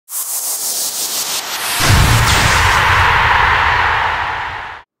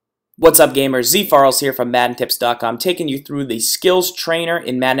What's up, gamers? Z Farrells here from MaddenTips.com, taking you through the skills trainer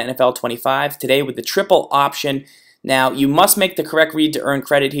in Madden NFL 25 today with the triple option. Now, you must make the correct read to earn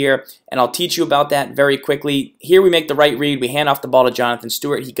credit here, and I'll teach you about that very quickly. Here we make the right read. We hand off the ball to Jonathan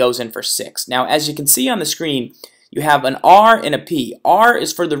Stewart. He goes in for 6. Now, as you can see on the screen, you have an R and a P. R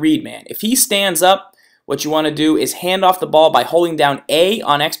is for the read man. If he stands up, what you want to do is hand off the ball by holding down A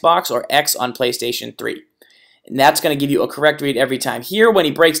on Xbox or X on PlayStation 3. And that's going to give you a correct read every time. Here, when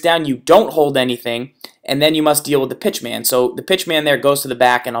he breaks down, you don't hold anything, and then you must deal with the pitch man. So the pitch man there goes to the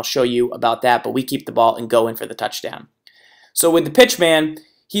back, and I'll show you about that, but we keep the ball and go in for the touchdown. So with the pitch man,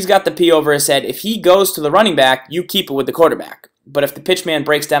 he's got the P over his head. If he goes to the running back, you keep it with the quarterback. But if the pitch man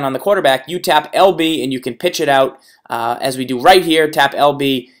breaks down on the quarterback, you tap LB, and you can pitch it out, as we do right here, tap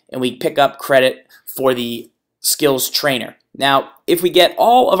LB, and we pick up credit for the skills trainer. Now, if we get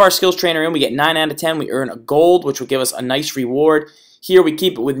all of our skills trainer in, we get 9 out of 10, we earn a gold, which will give us a nice reward. Here we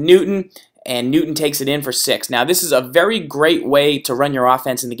keep it with Newton, and Newton takes it in for 6. Now, this is a very great way to run your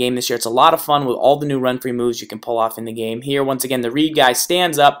offense in the game this year. It's a lot of fun with all the new run-free moves you can pull off in the game. Here, once again, the read guy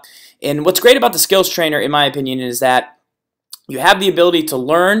stands up, and what's great about the skills trainer, in my opinion, is that you have the ability to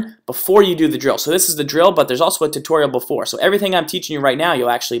learn before you do the drill. So this is the drill, but there's also a tutorial before. So everything I'm teaching you right now, you'll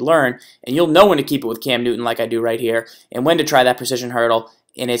actually learn, and you'll know when to keep it with Cam Newton like I do right here, and when to try that precision hurdle.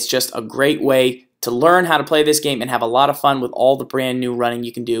 And it's just a great way to learn how to play this game and have a lot of fun with all the brand new running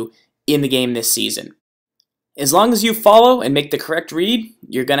you can do in the game this season. As long as you follow and make the correct read,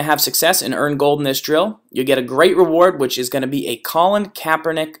 you're going to have success and earn gold in this drill. You'll get a great reward, which is going to be a Colin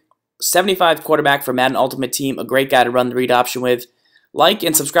Kaepernick 75 quarterback for Madden Ultimate Team, a great guy to run the read option with. Like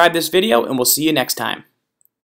and subscribe this video, and we'll see you next time.